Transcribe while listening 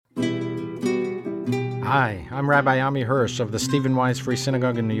Hi, I'm Rabbi Ami Hirsch of the Stephen Wise Free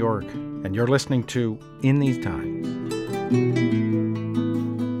Synagogue in New York, and you're listening to In These Times.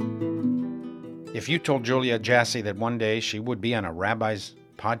 If you told Julia Jassey that one day she would be on a rabbi's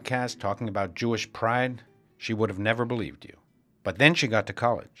podcast talking about Jewish pride, she would have never believed you. But then she got to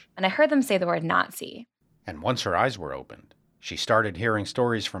college. And I heard them say the word Nazi. And once her eyes were opened, she started hearing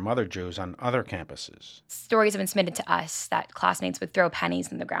stories from other Jews on other campuses. Stories have been submitted to us that classmates would throw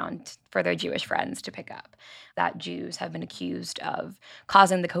pennies in the ground for their Jewish friends to pick up. That Jews have been accused of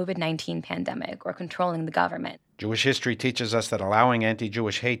causing the COVID-19 pandemic or controlling the government. Jewish history teaches us that allowing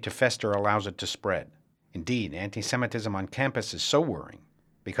anti-Jewish hate to fester allows it to spread. Indeed, anti-Semitism on campus is so worrying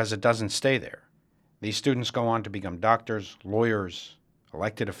because it doesn't stay there. These students go on to become doctors, lawyers,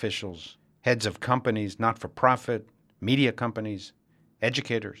 elected officials, heads of companies, not-for-profit, media companies,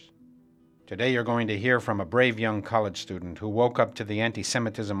 educators. Today you're going to hear from a brave young college student who woke up to the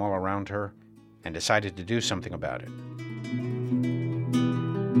anti-Semitism all around her and decided to do something about it.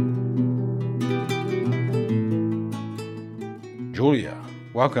 Julia,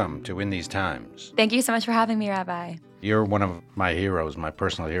 welcome to In These Times. Thank you so much for having me, Rabbi. You're one of my heroes, my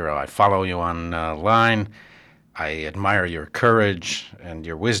personal hero. I follow you online. I admire your courage and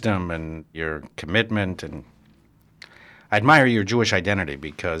your wisdom and your commitment, and I admire your Jewish identity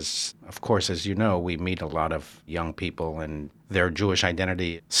because, of course, as you know, we meet a lot of young people and their Jewish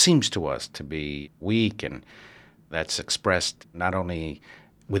identity seems to us to be weak, and that's expressed not only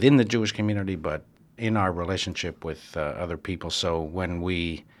within the Jewish community but in our relationship with other people. So when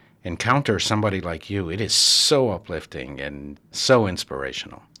we encounter somebody like you, it is so uplifting and so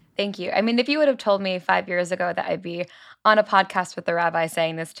inspirational. Thank you. I mean, if you would have told me 5 years ago that I'd be on a podcast with the rabbi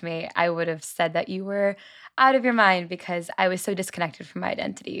saying this to me, I would have said that you were out of your mind because I was so disconnected from my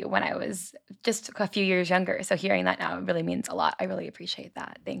identity when I was just a few years younger. So hearing that now really means a lot. I really appreciate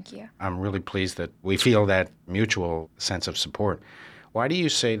that. Thank you. I'm really pleased that we feel that mutual sense of support. Why do you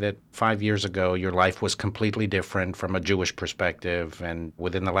say that 5 years ago your life was completely different from a Jewish perspective, and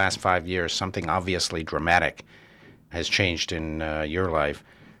within the last 5 years something obviously dramatic has changed in your life?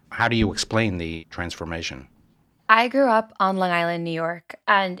 How do you explain the transformation? I grew up on Long Island, New York,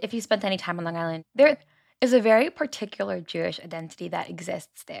 and if you spent any time on Long Island, there is a very particular Jewish identity that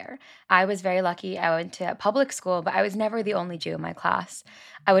exists there. I was very lucky. I went to public school, but I was never the only Jew in my class.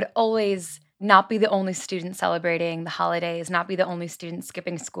 I would always not be the only student celebrating the holidays, not be the only student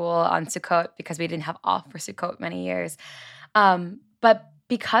skipping school on Sukkot because we didn't have off for Sukkot many years. But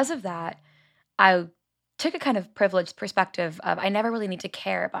because of that, I took a kind of privileged perspective of I never really need to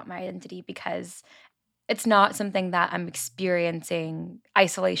care about my identity because it's not something that I'm experiencing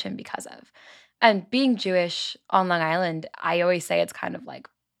isolation because of. And being Jewish on Long Island, I always say it's kind of like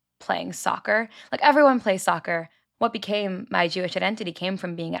playing soccer. Like everyone plays soccer. What became my Jewish identity came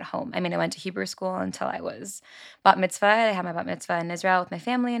from being at home. I mean, I went to Hebrew school until I was bat mitzvah. I had my bat mitzvah in Israel with my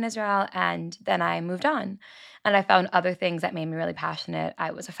family in Israel, and then I moved on. And I found other things that made me really passionate.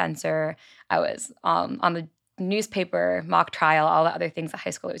 I was a fencer. I was on the newspaper, mock trial, all the other things that high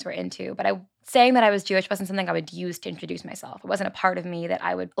schoolers were into. But saying that I was Jewish wasn't something I would use to introduce myself. It wasn't a part of me that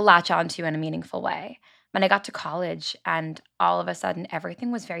I would latch onto in a meaningful way. When I got to college, and all of a sudden,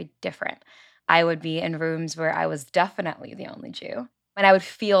 everything was very different. I would be in rooms where I was definitely the only Jew. And I would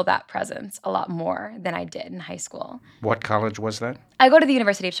feel that presence a lot more than I did in high school. What college was that? I go to the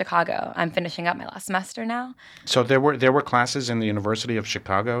University of Chicago. I'm finishing up my last semester now. So there were classes in the University of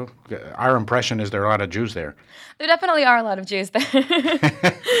Chicago? Our impression is there are a lot of Jews there. There definitely are a lot of Jews there.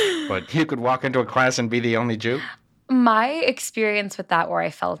 But you could walk into a class and be the only Jew? My experience with that, where I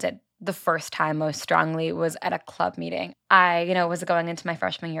felt it the first time most strongly, was at a club meeting. I, was going into my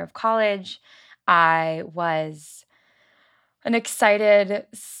freshman year of college. I was an excited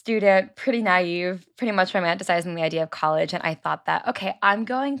student, pretty naive, pretty much romanticizing the idea of college. And I thought that, okay, I'm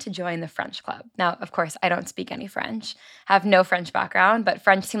going to join the French club. Now, of course, I don't speak any French, have no French background, but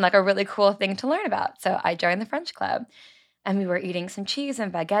French seemed like a really cool thing to learn about. So I joined the French club. And we were eating some cheese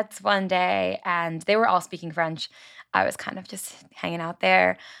and baguettes one day, and they were all speaking French. I was kind of just hanging out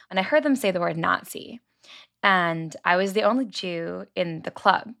there, and I heard them say the word Nazi. And I was the only Jew in the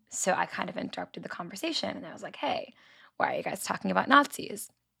club, so I kind of interrupted the conversation, and I was like, hey, why are you guys talking about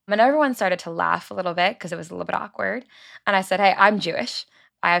Nazis? And everyone started to laugh a little bit because it was a little bit awkward. And I said, hey, I'm Jewish.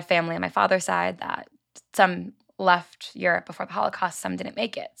 I have family on my father's side that some left Europe before the Holocaust, some didn't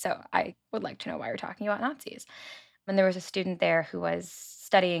make it. So I would like to know why you're talking about Nazis. When there was a student there who was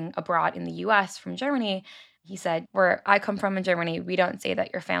studying abroad in the US from Germany, he said, where I come from in Germany, we don't say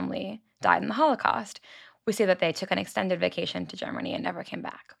that your family died in the Holocaust. We say that they took an extended vacation to Germany and never came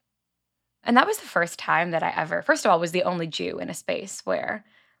back. And that was the first time that I ever, first of all, was the only Jew in a space where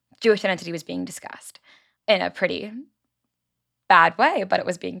Jewish identity was being discussed. in a pretty bad way, but it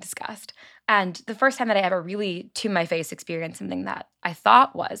was being discussed. And the first time that I ever really, to my face, experienced something that I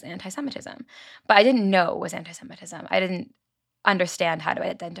thought was anti-Semitism, but I didn't know was anti-Semitism. I didn't understand how to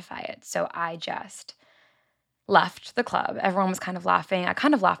identify it. So I just left the club. Everyone was kind of laughing. I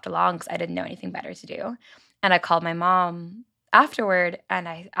kind of laughed along because I didn't know anything better to do. And I called my mom afterward and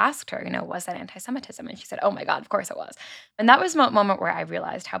I asked her, was that anti-Semitism? And she said, oh my God, of course it was. And that was the moment where I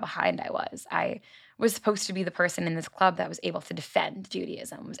realized how behind I was. I was supposed to be the person in this club that was able to defend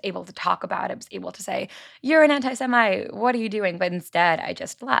Judaism, was able to talk about it, was able to say, you're an anti-Semite, what are you doing? But instead, I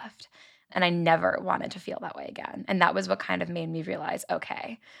just left. And I never wanted to feel that way again. And that was what kind of made me realize,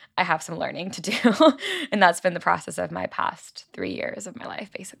 okay, I have some learning to do. And that's been the process of my past 3 years of my life,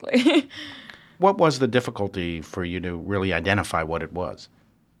 basically. What was the difficulty for you to really identify what it was?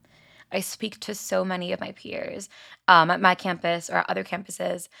 I speak to so many of my peers at my campus or other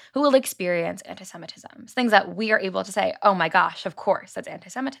campuses who will experience anti-Semitism. Things that we are able to say, oh my gosh, of course, that's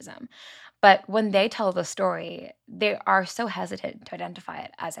anti-Semitism. But when they tell the story, they are so hesitant to identify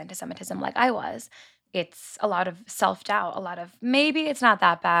it as anti-Semitism like I was. It's a lot of self-doubt, a lot of maybe it's not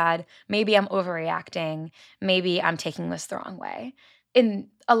that bad, maybe I'm overreacting, maybe I'm taking this the wrong way. And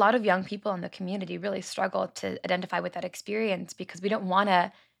a lot of young people in the community really struggle to identify with that experience because we don't want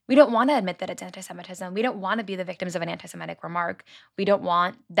to admit that it's anti-Semitism. We don't want to be the victims of an anti-Semitic remark. We don't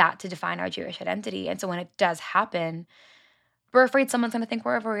want that to define our Jewish identity. And so when it does happen, we're afraid someone's going to think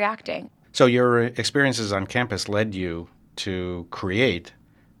we're overreacting. So your experiences on campus led you to create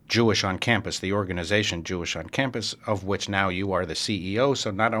Jewish on Campus, the organization Jewish on Campus, of which now you are the CEO.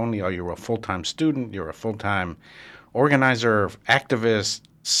 So not only are you a full-time student, you're a full-time organizer, activist,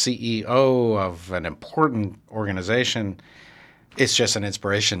 CEO of an important organization. It's just an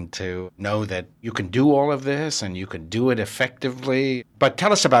inspiration to know that you can do all of this and you can do it effectively. But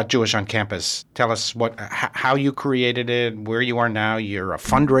tell us about Jewish on Campus. Tell us how you created it, where you are now. You're a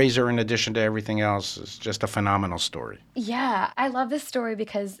fundraiser in addition to everything else. It's just a phenomenal story. Yeah, I love this story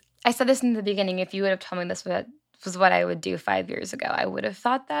because I said this in the beginning. If you would have told me this was what I would do 5 years ago, I would have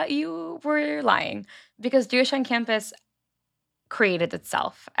thought that you were lying because Jewish on Campus created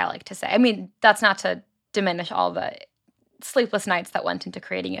itself, I like to say. I mean, that's not to diminish all the sleepless nights that went into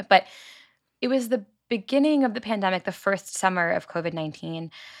creating it, but it was the beginning of the pandemic, the first summer of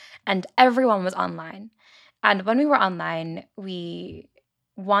COVID-19, and everyone was online. And when we were online, we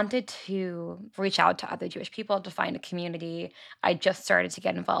wanted to reach out to other Jewish people to find a community. I just started to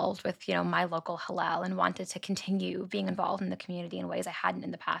get involved with, my local Hillel and wanted to continue being involved in the community in ways I hadn't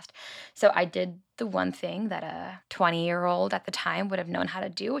in the past. So I did the one thing that a 20-year-old at the time would have known how to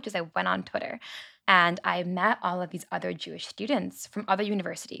do, which is I went on Twitter. And I met all of these other Jewish students from other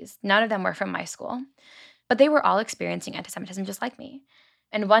universities. None of them were from my school, but they were all experiencing anti-Semitism just like me.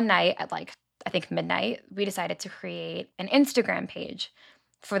 And one night at I think midnight, we decided to create an Instagram page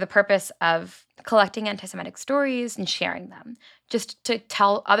for the purpose of collecting anti-Semitic stories and sharing them, just to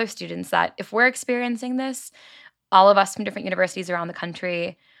tell other students that if we're experiencing this, all of us from different universities around the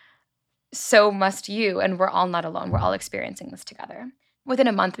country, so must you, and we're all not alone. We're all experiencing this together. Within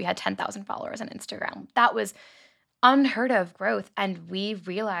a month, we had 10,000 followers on Instagram. That was unheard of growth, and we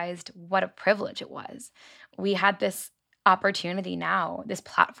realized what a privilege it was. We had this opportunity now, this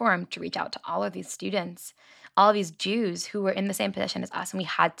platform to reach out to all of these students, all of these Jews who were in the same position as us, and we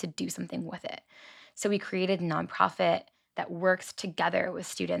had to do something with it. So we created a nonprofit that works together with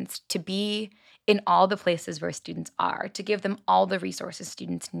students to be in all the places where students are, to give them all the resources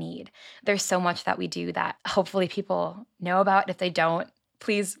students need. There's so much that we do that hopefully people know about. If they don't,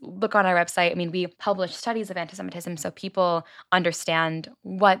 please look on our website. I mean, we publish studies of anti-Semitism so people understand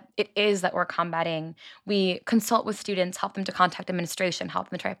what it is that we're combating. We consult with students, help them to contact administration, help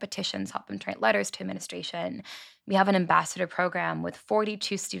them to write petitions, help them to write letters to administration. We have an ambassador program with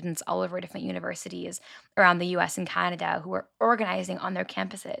 42 students all over different universities around the US and Canada who are organizing on their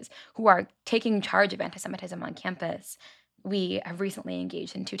campuses, who are taking charge of anti-Semitism on campus. We have recently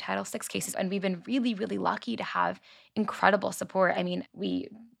engaged in 2 Title VI cases, and we've been really, really lucky to have incredible support. I mean, we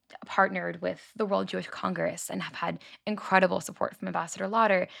partnered with the World Jewish Congress and have had incredible support from Ambassador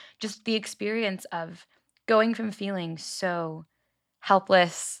Lauder. Just the experience of going from feeling so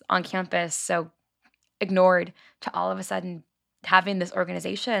helpless on campus, so ignored, to all of a sudden having this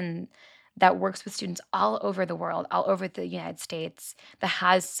organization that works with students all over the world, all over the United States, that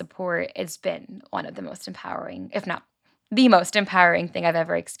has support. It's been one of the most empowering, if not the most empowering thing I've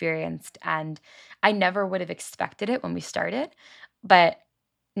ever experienced. And I never would have expected it when we started. But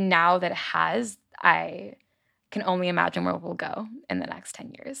now that it has, I can only imagine where we'll go in the next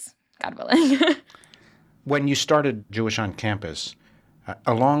 10 years, God willing. When you started Jewish on Campus,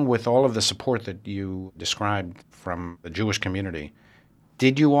 Along with all of the support that you described from the Jewish community,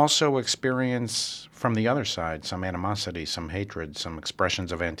 did you also experience from the other side some animosity, some hatred, some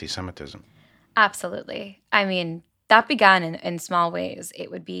expressions of anti Semitism? Absolutely. I mean, that began in small ways. It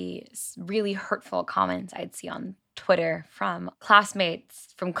would be really hurtful comments I'd see on Twitter from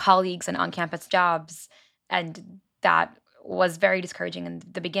classmates, from colleagues and on campus jobs. And that was very discouraging in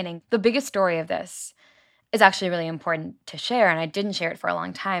the beginning. The biggest story of this is actually really important to share, and I didn't share it for a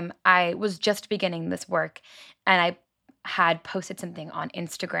long time. I was just beginning this work, and I had posted something on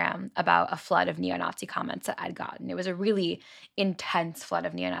Instagram about a flood of neo-Nazi comments that I'd gotten. It was a really intense flood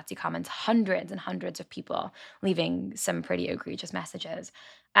of neo-Nazi comments, hundreds and hundreds of people leaving some pretty egregious messages.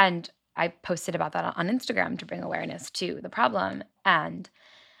 And I posted about that on Instagram to bring awareness to the problem. And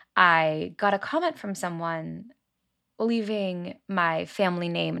I got a comment from someone leaving my family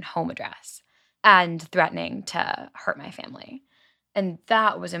name and home address and threatening to hurt my family. And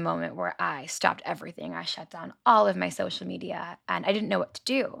that was a moment where I stopped everything. I shut down all of my social media and I didn't know what to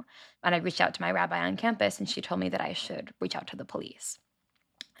do. And I reached out to my rabbi on campus and she told me that I should reach out to the police.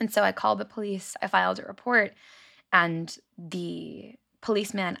 And so I called the police, I filed a report, and the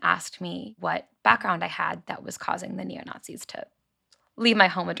policeman asked me what background I had that was causing the neo Nazis to leave my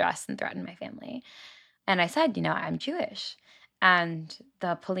home address and threaten my family. And I said, I'm Jewish. And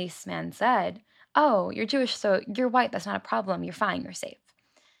the policeman said, "Oh, you're Jewish, so you're white. That's not a problem. You're fine. You're safe."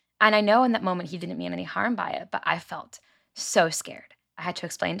 And I know in that moment he didn't mean any harm by it, but I felt so scared. I had to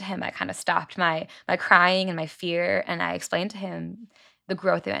explain to him. I kind of stopped my crying and my fear, and I explained to him the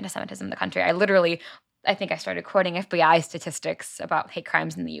growth of anti-Semitism in the country. I think I started quoting FBI statistics about hate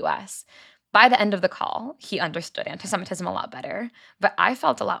crimes in the U.S. By the end of the call, he understood anti-Semitism a lot better, but I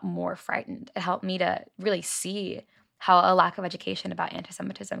felt a lot more frightened. It helped me to really see how a lack of education about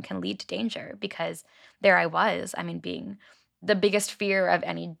anti-Semitism can lead to danger, because there I was, being the biggest fear of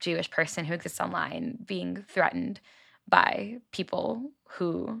any Jewish person who exists online, being threatened by people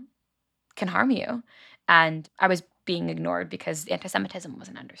who can harm you. And I was being ignored because anti-Semitism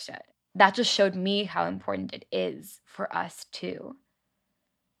wasn't understood. That just showed me how important it is for us to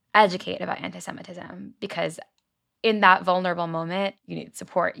educate about anti-Semitism, because in that vulnerable moment, you need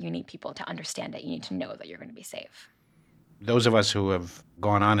support, you need people to understand it, you need to know that you're going to be safe. Those of us who have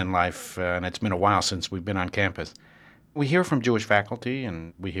gone on in life, and it's been a while since we've been on campus, we hear from Jewish faculty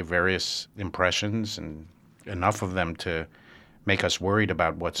and we hear various impressions, and enough of them to make us worried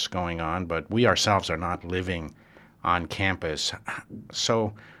about what's going on, but we ourselves are not living on campus.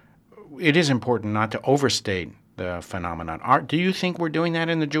 So it is important not to overstate the phenomenon. Do you think we're doing that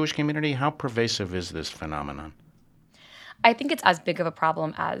in the Jewish community? How pervasive is this phenomenon? I think it's as big of a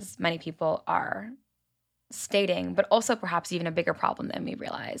problem as many people are stating, but also perhaps even a bigger problem than we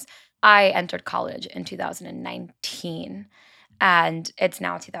realize. I entered college in 2019, and it's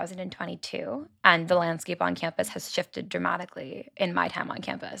now 2022, and the landscape on campus has shifted dramatically in my time on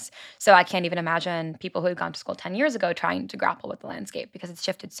campus. So I can't even imagine people who had gone to school 10 years ago trying to grapple with the landscape, because it's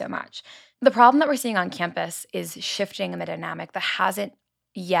shifted so much. The problem that we're seeing on campus is shifting in the dynamic that hasn't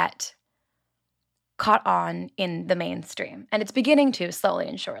yet caught on in the mainstream, and it's beginning to slowly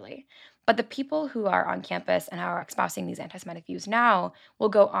and surely. But the people who are on campus and are espousing these anti-Semitic views now will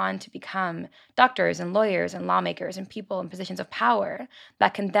go on to become doctors and lawyers and lawmakers and people in positions of power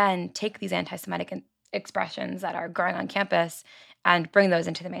that can then take these anti-Semitic expressions that are growing on campus and bring those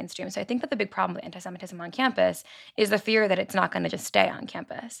into the mainstream. So I think that the big problem with anti-Semitism on campus is the fear that it's not going to just stay on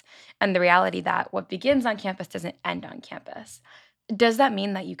campus, and the reality that what begins on campus doesn't end on campus. Does that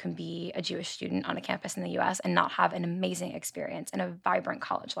mean that you can be a Jewish student on a campus in the US and not have an amazing experience and a vibrant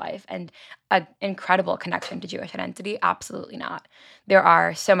college life and an incredible connection to Jewish identity? Absolutely not. There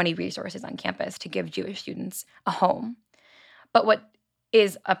are so many resources on campus to give Jewish students a home. But what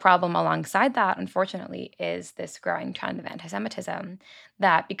is a problem alongside that, unfortunately, is this growing trend of anti-Semitism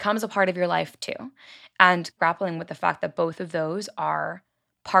that becomes a part of your life too. And grappling with the fact that both of those are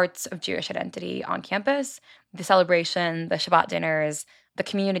parts of Jewish identity on campus, the celebration, the Shabbat dinners, the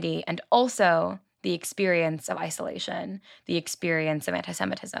community, and also the experience of isolation, the experience of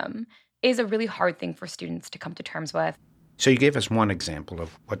anti-Semitism, is a really hard thing for students to come to terms with. So you gave us one example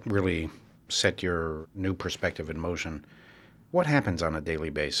of what really set your new perspective in motion. What happens on a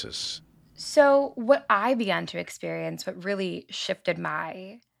daily basis? So what I began to experience, what really shifted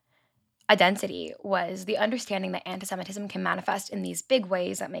my identity, was the understanding that anti-Semitism can manifest in these big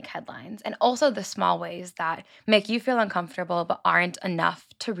ways that make headlines, and also the small ways that make you feel uncomfortable but aren't enough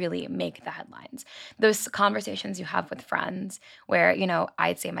to really make the headlines. Those conversations you have with friends where,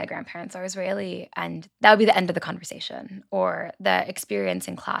 I'd say my grandparents are Israeli, and that would be the end of the conversation. Or the experience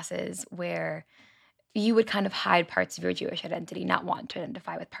in classes where you would kind of hide parts of your Jewish identity, not want to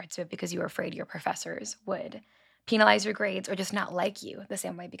identify with parts of it because you were afraid your professors would penalize your grades or just not like you the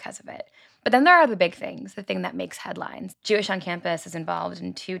same way because of it. But then there are the big things, the thing that makes headlines. Jewish on Campus is involved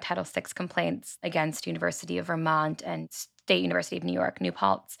in 2 Title VI complaints against University of Vermont and State University of New York, New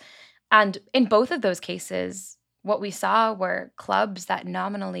Paltz. And in both of those cases, what we saw were clubs that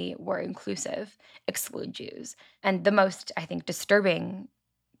nominally were inclusive exclude Jews. And the most, I think, disturbing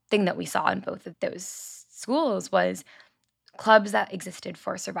thing that we saw in both of those schools was clubs that existed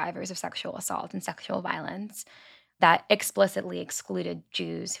for survivors of sexual assault and sexual violence that explicitly excluded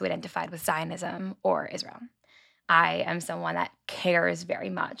Jews who identified with Zionism or Israel. I am someone that cares very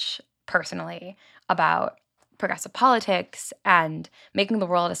much personally about progressive politics and making the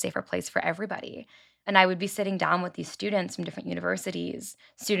world a safer place for everybody. And I would be sitting down with these students from different universities,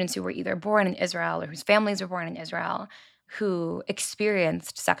 students who were either born in Israel or whose families were born in Israel, who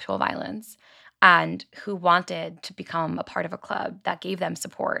experienced sexual violence and who wanted to become a part of a club that gave them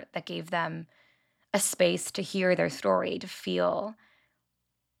support, that gave them a space to hear their story, to feel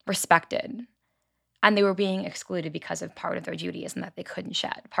respected. And they were being excluded because of part of their Judaism that they couldn't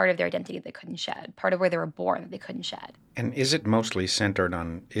shed, part of their identity they couldn't shed, part of where they were born that they couldn't shed. And is it mostly centered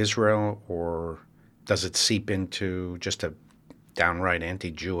on Israel, or does it seep into just a downright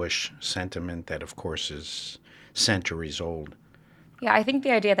anti-Jewish sentiment that, of course, is centuries old? Yeah, I think the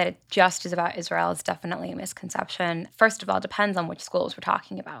idea that it just is about Israel is definitely a misconception. First of all, it depends on which schools we're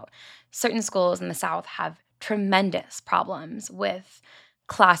talking about. Certain schools in the South have tremendous problems with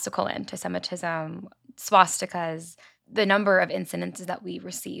classical anti-Semitism, swastikas. The number of incidences that we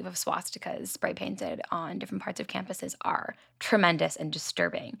receive of swastikas spray painted on different parts of campuses are tremendous and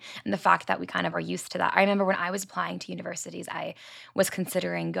disturbing. And the fact that we kind of are used to that. I remember when I was applying to universities, I was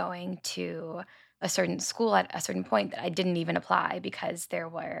considering going to a certain school at a certain point that I didn't even apply because there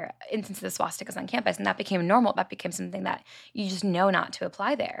were instances of swastikas on campus, and that became normal. That became something that you just know not to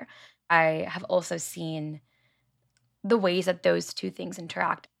apply there. I have also seen the ways that those two things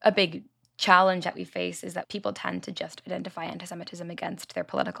interact. A big challenge that we face is that people tend to just identify anti-Semitism against their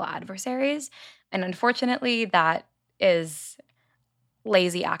political adversaries. And unfortunately, that is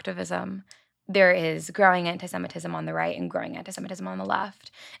lazy activism. There is growing anti-Semitism on the right and growing anti-Semitism on the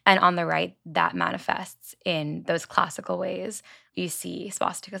left. And on the right, that manifests in those classical ways. You see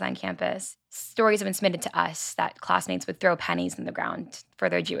swastikas on campus. Stories have been submitted to us that classmates would throw pennies in the ground for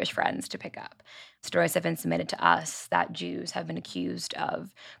their Jewish friends to pick up. Stories have been submitted to us that Jews have been accused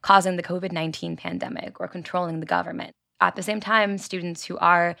of causing the COVID-19 pandemic or controlling the government. At the same time, students who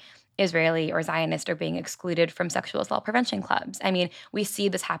are Israeli or Zionist are being excluded from sexual assault prevention clubs. I mean, we see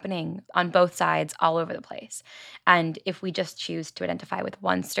this happening on both sides all over the place. And if we just choose to identify with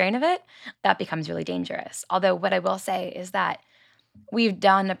one strain of it, that becomes really dangerous. Although what I will say is that we've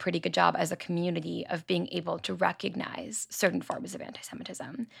done a pretty good job as a community of being able to recognize certain forms of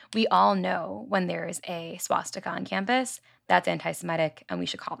anti-Semitism. We all know when there is a swastika on campus, that's anti-Semitic, and we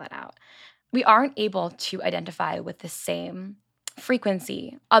should call that out. We aren't able to identify with the same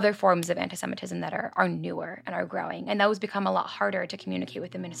frequency other forms of anti-Semitism that are newer and are growing, and those become a lot harder to communicate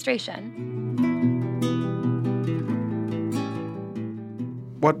with administration.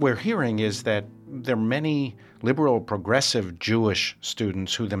 What we're hearing is that there are many liberal, progressive Jewish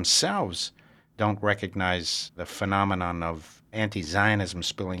students who themselves don't recognize the phenomenon of anti-Zionism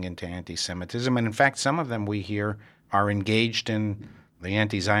spilling into anti-Semitism. And in fact, some of them we hear are engaged in the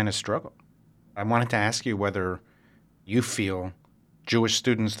anti-Zionist struggle. I wanted to ask you whether you feel Jewish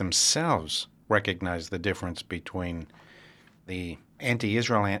students themselves recognize the difference between the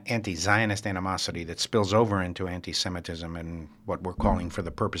anti-Israel, anti-Zionist animosity that spills over into anti-Semitism and what we're calling, for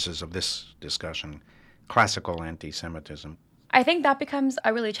the purposes of this discussion, classical anti-Semitism. I think that becomes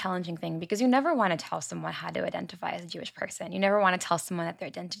a really challenging thing because you never want to tell someone how to identify as a Jewish person. You never want to tell someone that their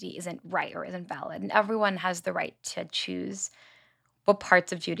identity isn't right or isn't valid. And everyone has the right to choose what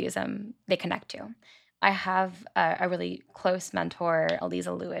parts of Judaism they connect to. I have a really close mentor,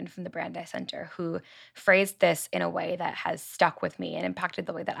 Eliza Lewin from the Brandeis Center, who phrased this in a way that has stuck with me and impacted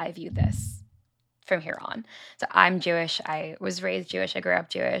the way that I view this from here on. So I'm Jewish. I was raised Jewish. I grew up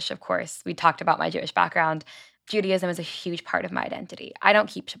Jewish. Of course, we talked about my Jewish background. Judaism is a huge part of my identity. I don't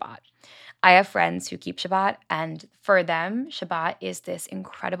keep Shabbat. I have friends who keep Shabbat, and for them, Shabbat is this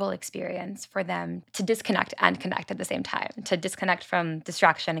incredible experience for them to disconnect and connect at the same time, to disconnect from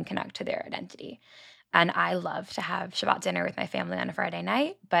distraction and connect to their identity. And I love to have Shabbat dinner with my family on a Friday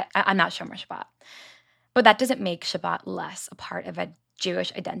night, but I'm not Shomer Shabbat. But that doesn't make Shabbat less a part of a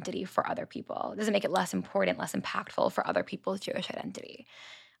Jewish identity for other people. It doesn't make it less important, less impactful for other people's Jewish identity.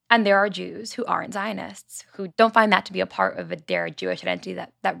 And there are Jews who aren't Zionists, who don't find that to be a part of their Jewish identity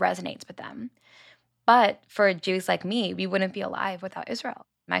that resonates with them. But for Jews like me, we wouldn't be alive without Israel.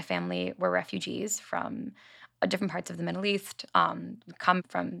 My family were refugees from different parts of the Middle East, come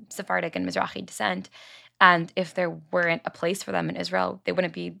from Sephardic and Mizrahi descent. And if there weren't a place for them in Israel, they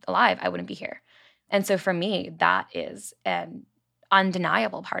wouldn't be alive. I wouldn't be here. And so for me, that is an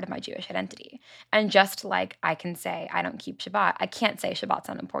undeniable part of my Jewish identity. And just like I can say I don't keep Shabbat, I can't say Shabbat's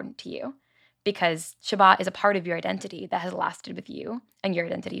unimportant to you because Shabbat is a part of your identity that has lasted with you and your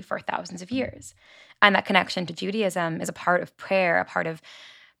identity for thousands of years. And that connection to Judaism is a part of prayer, a part of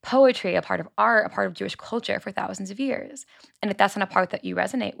poetry, a part of art, a part of Jewish culture for thousands of years. And if that's not a part that you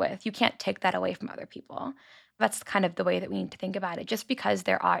resonate with, you can't take that away from other people. That's kind of the way that we need to think about it. Just because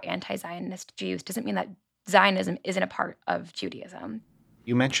there are anti-Zionist Jews doesn't mean that Zionism isn't a part of Judaism.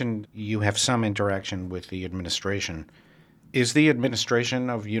 You mentioned you have some interaction with the administration. Is the administration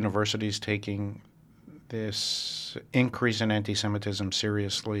of universities taking this increase in anti-Semitism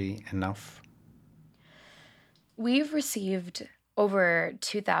seriously enough? We've received over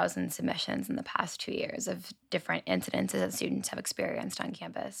 2,000 submissions in the past 2 years of different incidences that students have experienced on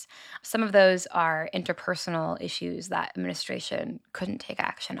campus. Some of those are interpersonal issues that administration couldn't take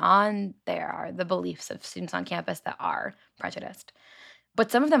action on. There are the beliefs of students on campus that are prejudiced.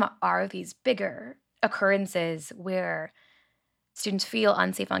 But some of them are these bigger occurrences where students feel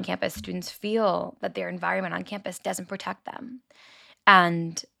unsafe on campus, students feel that their environment on campus doesn't protect them.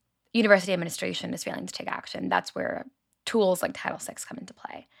 And university administration is failing to take action. That's where tools like Title VI come into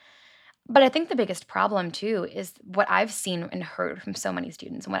play. But I think the biggest problem, too, is what I've seen and heard from so many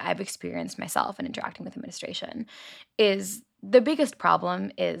students and what I've experienced myself in interacting with administration is the biggest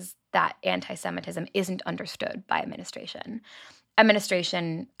problem is that anti-Semitism isn't understood by administration.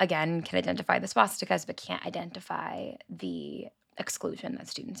 Administration, again, can identify the swastikas, but can't identify the exclusion that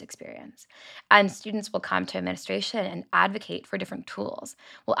students experience. And students will come to administration and advocate for different tools.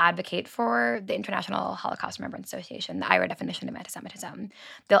 Will advocate for the International Holocaust Remembrance Association, the IHRA definition of anti-Semitism.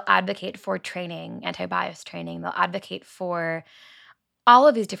 They'll advocate for training, anti-bias training. They'll advocate for all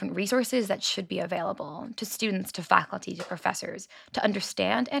of these different resources that should be available to students, to faculty, to professors, to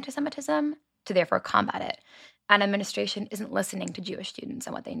understand anti-Semitism, to therefore combat it. And administration isn't listening to Jewish students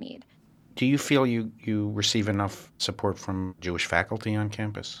and what they need. Do you feel you receive enough support from Jewish faculty on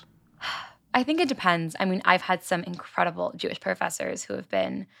campus? I think it depends. I mean, I've had some incredible Jewish professors who have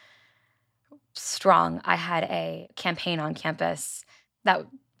been strong. I had a campaign on campus that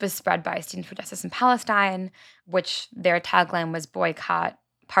was spread by Students for Justice in Palestine, which their tagline was boycott,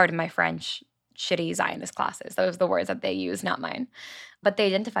 pardon my French, shitty Zionist classes. Those are the words that they used, not mine. But they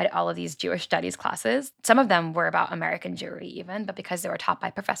identified all of these Jewish studies classes. Some of them were about American Jewry even, but because they were taught by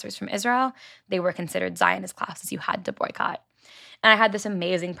professors from Israel, they were considered Zionist classes you had to boycott. And I had this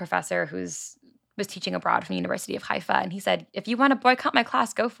amazing professor was teaching abroad from the University of Haifa, and he said, if you want to boycott my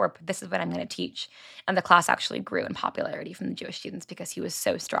class, go for it, but this is what I'm going to teach. And the class actually grew in popularity from the Jewish students because he was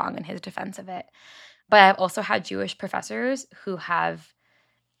so strong in his defense of it. But I've also had Jewish professors who have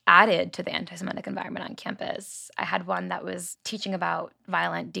added to the anti-Semitic environment on campus. I had one that was teaching about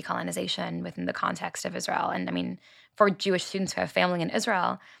violent decolonization within the context of Israel. And I mean, for Jewish students who have family in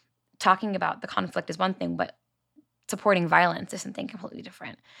Israel, talking about the conflict is one thing, but supporting violence is something completely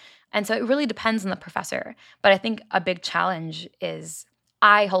different. And so it really depends on the professor. But I think a big challenge is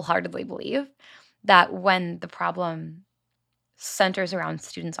I wholeheartedly believe that when the problem centers around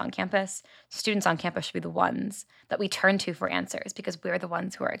students on campus should be the ones that we turn to for answers because we're the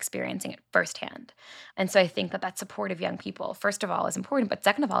ones who are experiencing it firsthand. And so I think that support of young people, first of all, is important, but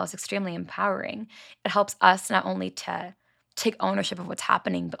second of all, is extremely empowering. It helps us not only to take ownership of what's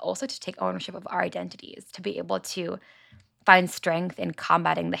happening, but also to take ownership of our identities, to be able to find strength in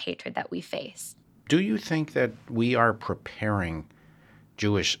combating the hatred that we face. Do you think that we are preparing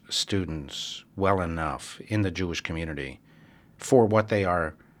Jewish students well enough in the Jewish community for what they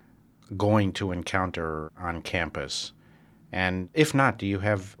are going to encounter on campus? And if not, do you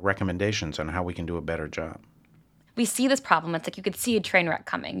have recommendations on how we can do a better job? We see this problem. It's like you could see a train wreck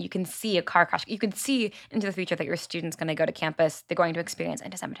coming. You can see a car crash. You can see into the future that your student's going to go to campus. They're going to experience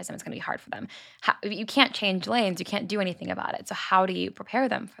anti-Semitism. It's going to be hard for them. You can't change lanes. You can't do anything about it. So how do you prepare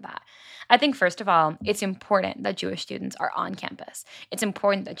them for that? I think, first of all, it's important that Jewish students are on campus. It's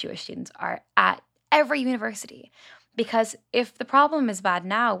important that Jewish students are at every university. Because if the problem is bad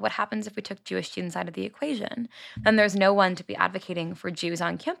now, what happens if we took Jewish students out of the equation? Then there's no one to be advocating for Jews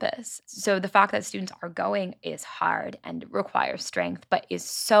on campus. So the fact that students are going is hard and requires strength, but is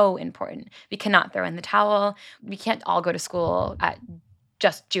so important. We cannot throw in the towel. We can't all go to school at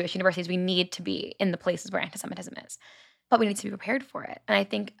just Jewish universities. We need to be in the places where anti-Semitism is. But we need to be prepared for it. And I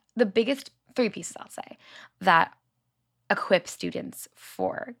think the biggest three pieces I'll say that equip students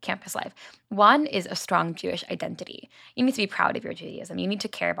for campus life. One is a strong Jewish identity. You need to be proud of your Judaism. You need to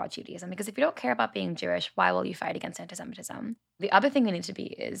care about Judaism, because if you don't care about being Jewish, why will you fight against anti-Semitism? The other thing you need to be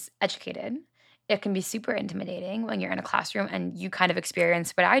is educated. It can be super intimidating when you're in a classroom and you kind of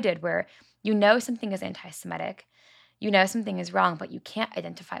experience what I did, where you know something is anti-Semitic, you know something is wrong, but you can't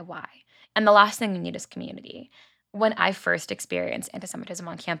identify why. And the last thing you need is community. When I first experienced anti-Semitism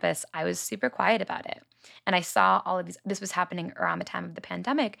on campus, I was super quiet about it. And I saw all of these, this was happening around the time of the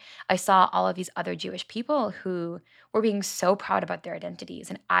pandemic. I saw all of these other Jewish people who were being so proud about their identities.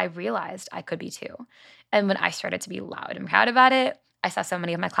 And I realized I could be too. And when I started to be loud and proud about it, I saw so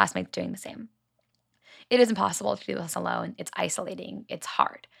many of my classmates doing the same. It is impossible to do this alone. It's isolating. It's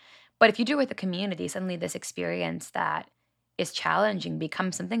hard. But if you do it with a community, suddenly this experience that is challenging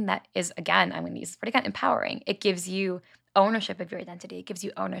becomes something that is, again, I'm going to use this word again, empowering. It gives you ownership of your identity. It gives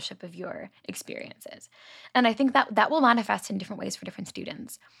you ownership of your experiences. And I think that will manifest in different ways for different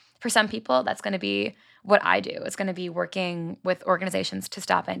students. For some people, that's going to be what I do. It's going to be working with organizations to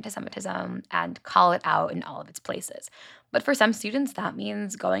stop anti-Semitism and call it out in all of its places. But for some students, that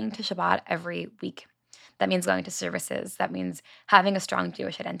means going to Shabbat every week. That means going to services. That means having a strong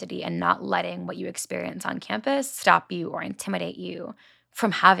Jewish identity and not letting what you experience on campus stop you or intimidate you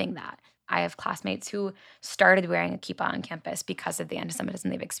from having that. I have classmates who started wearing a kippah on campus because of the anti-Semitism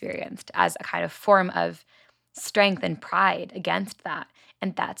they've experienced, as a kind of form of strength and pride against that.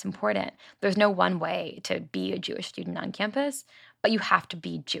 And that's important. There's no one way to be a Jewish student on campus, but you have to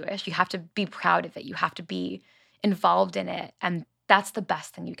be Jewish. You have to be proud of it. You have to be involved in it. And that's the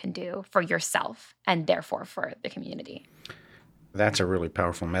best thing you can do for yourself and therefore for the community. That's a really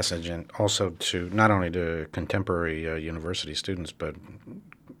powerful message, and also to not only to contemporary university students, but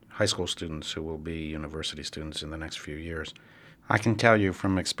high school students who will be university students in the next few years. I can tell you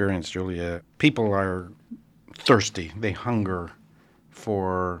from experience, Julia, people are thirsty. They hunger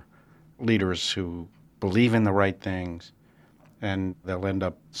for leaders who believe in the right things, and they'll end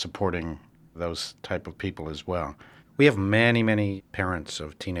up supporting those type of people as well. We have many, many parents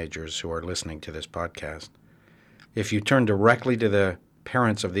of teenagers who are listening to this podcast. If you turn directly to the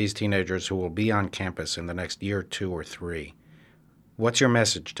parents of these teenagers who will be on campus in the next year, 2 or 3, what's your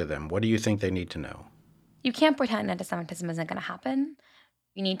message to them? What do you think they need to know? You can't pretend anti-Semitism isn't going to happen.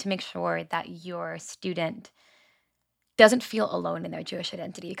 You need to make sure that your student doesn't feel alone in their Jewish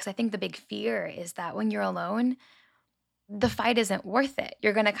identity, because I think the big fear is that when you're alone, the fight isn't worth it.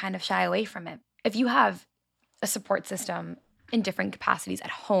 You're going to kind of shy away from it. If you have a support system in different capacities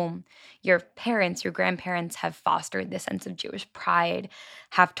at home, your parents, your grandparents have fostered this sense of Jewish pride,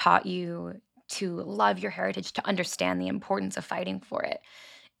 have taught you to love your heritage, to understand the importance of fighting for it.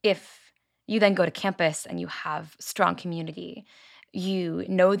 If you then go to campus and you have strong community, you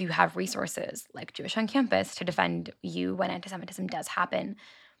know you have resources like Jewish on Campus to defend you when anti-Semitism does happen.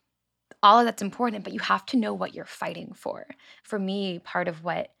 All of that's important, but you have to know what you're fighting for. For me, part of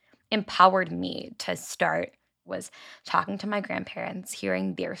what empowered me to start was talking to my grandparents,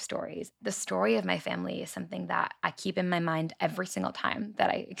 hearing their stories. The story of my family is something that I keep in my mind every single time that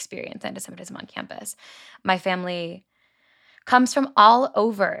I experience anti-Semitism on campus. My family comes from all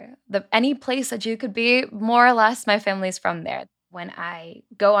over. Any place that you could be, more or less, my family's from there. When I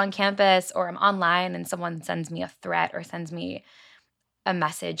go on campus or I'm online and someone sends me a threat or sends me a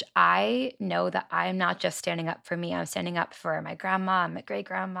message, I know that I'm not just standing up for me. I'm standing up for my grandma and my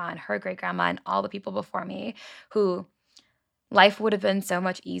great-grandma and her great-grandma and all the people before me who life would have been so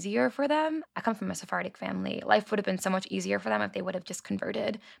much easier for them. I come from a Sephardic family. Life would have been so much easier for them if they would have just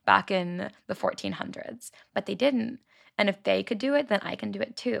converted back in the 1400s, but they didn't. And if they could do it, then I can do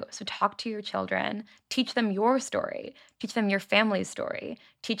it too. So talk to your children, teach them your story, teach them your family's story,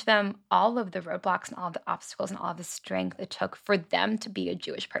 teach them all of the roadblocks and all of the obstacles and all of the strength it took for them to be a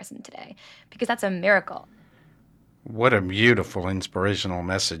Jewish person today, because that's a miracle. What a beautiful, inspirational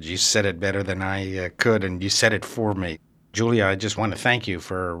message. You said it better than I could, and you said it for me. Julia, I just want to thank you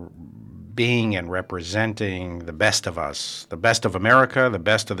for being and representing the best of us, the best of America, the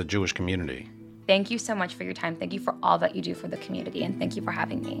best of the Jewish community. Thank you so much for your time. Thank you for all that you do for the community, and thank you for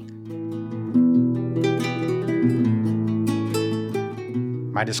having me.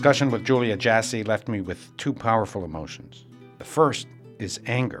 My discussion with Julia Jassey left me with 2 powerful emotions. The first is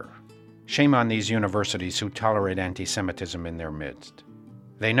anger. Shame on these universities who tolerate anti-Semitism in their midst.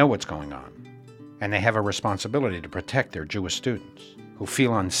 They know what's going on, and they have a responsibility to protect their Jewish students who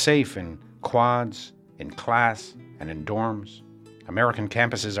feel unsafe in quads, in class, and in dorms. American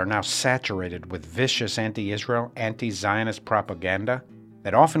campuses are now saturated with vicious anti-Israel, anti-Zionist propaganda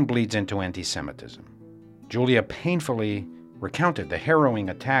that often bleeds into anti-Semitism. Julia painfully recounted the harrowing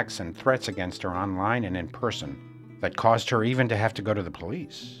attacks and threats against her online and in person, that caused her even to have to go to the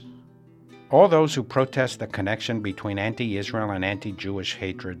police. All those who protest the connection between anti-Israel and anti-Jewish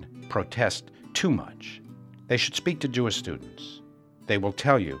hatred protest too much. They should speak to Jewish students. They will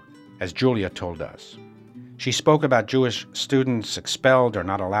tell you, as Julia told us. She spoke about Jewish students expelled or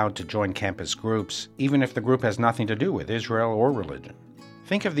not allowed to join campus groups, even if the group has nothing to do with Israel or religion.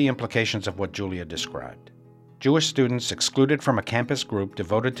 Think of the implications of what Julia described. Jewish students excluded from a campus group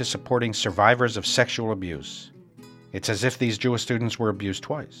devoted to supporting survivors of sexual abuse. It's as if these Jewish students were abused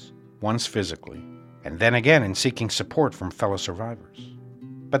twice, once physically, and then again in seeking support from fellow survivors.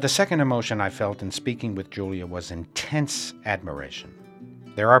 But the second emotion I felt in speaking with Julia was intense admiration.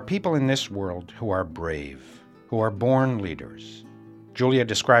 There are people in this world who are brave, who are born leaders. Julia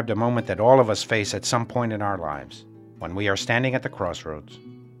described a moment that all of us face at some point in our lives, when we are standing at the crossroads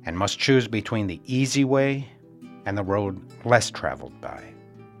and must choose between the easy way and the road less traveled by.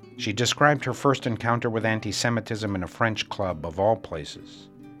 She described her first encounter with anti-Semitism in a French club of all places,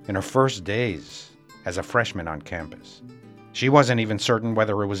 in her first days as a freshman on campus. She wasn't even certain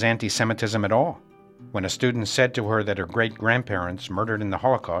whether it was anti-Semitism at all, when a student said to her that her great-grandparents, murdered in the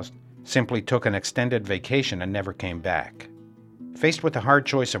Holocaust, simply took an extended vacation and never came back. Faced with the hard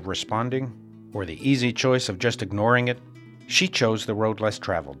choice of responding, or the easy choice of just ignoring it, she chose the road less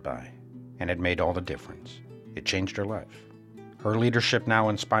traveled by, and it made all the difference. It changed her life. Her leadership now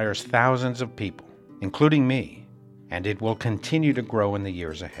inspires thousands of people, including me, and it will continue to grow in the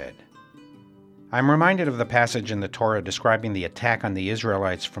years ahead. I'm reminded of the passage in the Torah describing the attack on the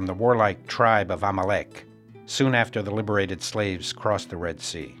Israelites from the warlike tribe of Amalek, soon after the liberated slaves crossed the Red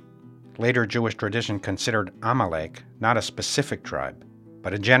Sea. Later Jewish tradition considered Amalek not a specific tribe,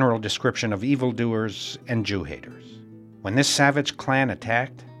 but a general description of evildoers and Jew haters. When this savage clan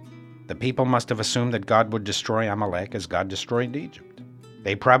attacked, the people must have assumed that God would destroy Amalek as God destroyed Egypt.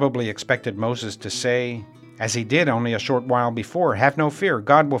 They probably expected Moses to say, as he did only a short while before, "Have no fear,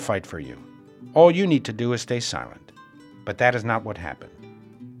 God will fight for you. All you need to do is stay silent." But that is not what happened.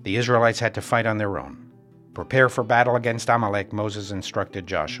 The Israelites had to fight on their own. Prepare for battle against Amalek, Moses instructed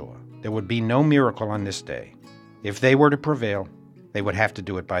Joshua. There would be no miracle on this day. If they were to prevail, they would have to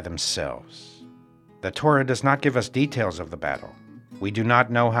do it by themselves. The Torah does not give us details of the battle. We do not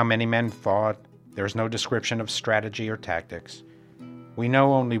know how many men fought. There is no description of strategy or tactics. We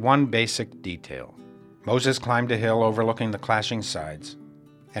know only one basic detail. Moses climbed a hill overlooking the clashing sides,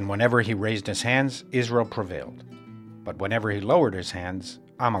 and whenever he raised his hands, Israel prevailed. But whenever he lowered his hands,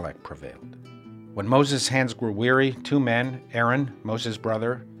 Amalek prevailed. When Moses' hands grew weary, two men, Aaron, Moses'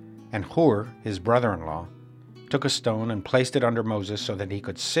 brother, and Hur, his brother-in-law, took a stone and placed it under Moses so that he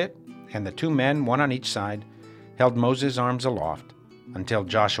could sit, and the two men, one on each side, held Moses' arms aloft until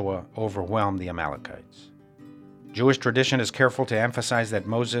Joshua overwhelmed the Amalekites. Jewish tradition is careful to emphasize that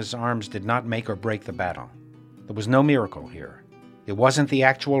Moses' arms did not make or break the battle. There was no miracle here. It wasn't the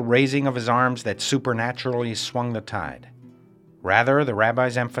actual raising of his arms that supernaturally swung the tide. Rather, the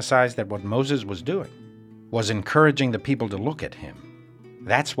rabbis emphasized that what Moses was doing was encouraging the people to look at him.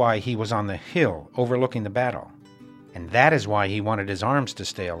 That's why he was on the hill overlooking the battle, and that is why he wanted his arms to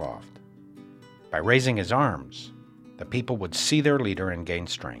stay aloft. By raising his arms, the people would see their leader and gain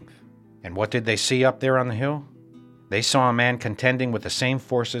strength. And what did they see up there on the hill? They saw a man contending with the same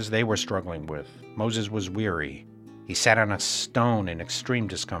forces they were struggling with. Moses was weary. He sat on a stone in extreme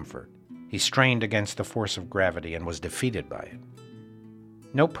discomfort. He strained against the force of gravity and was defeated by it.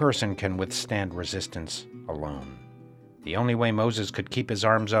 No person can withstand resistance alone. The only way Moses could keep his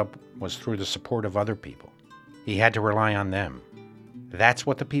arms up was through the support of other people. He had to rely on them. That's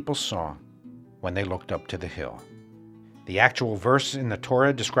what the people saw when they looked up to the hill. The actual verse in the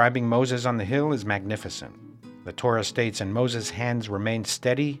Torah describing Moses on the hill is magnificent. The Torah states, "And Moses' hands remained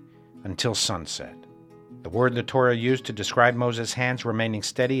steady until sunset." The word the Torah used to describe Moses' hands remaining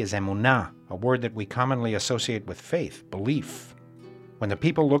steady is emunah, a word that we commonly associate with faith, belief. When the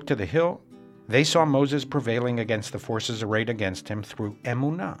people looked to the hill, they saw Moses prevailing against the forces arrayed against him through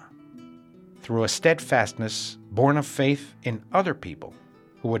emunah, through a steadfastness born of faith in other people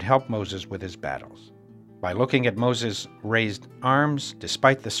who would help Moses with his battles. By looking at Moses' raised arms,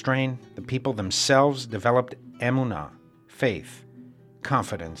 despite the strain, the people themselves developed emunah, faith,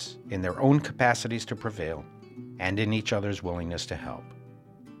 confidence in their own capacities to prevail, and in each other's willingness to help.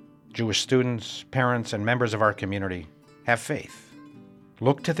 Jewish students, parents, and members of our community have faith.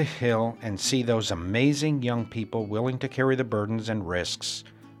 Look to the hill and see those amazing young people willing to carry the burdens and risks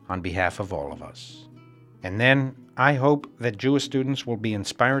on behalf of all of us. And then I hope that Jewish students will be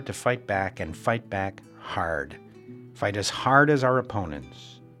inspired to fight back and fight back hard. Fight as hard as our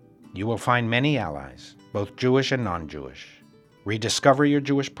opponents. You will find many allies, both Jewish and non-Jewish. Rediscover your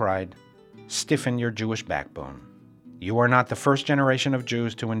Jewish pride. Stiffen your Jewish backbone. You are not the first generation of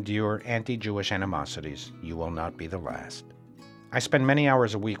Jews to endure anti-Jewish animosities. You will not be the last. I spend many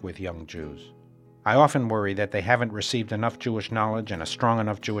hours a week with young Jews. I often worry that they haven't received enough Jewish knowledge and a strong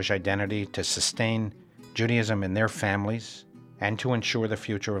enough Jewish identity to sustain Judaism in their families and to ensure the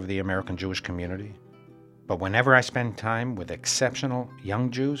future of the American Jewish community. But whenever I spend time with exceptional young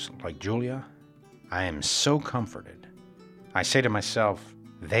Jews like Julia, I am so comforted. I say to myself,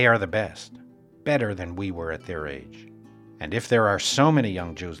 they are the best, better than we were at their age. And if there are so many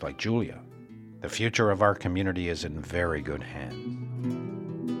young Jews like Julia, the future of our community is in very good hands.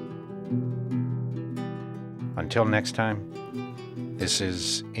 Until next time, this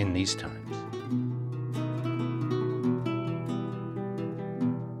is In These Times.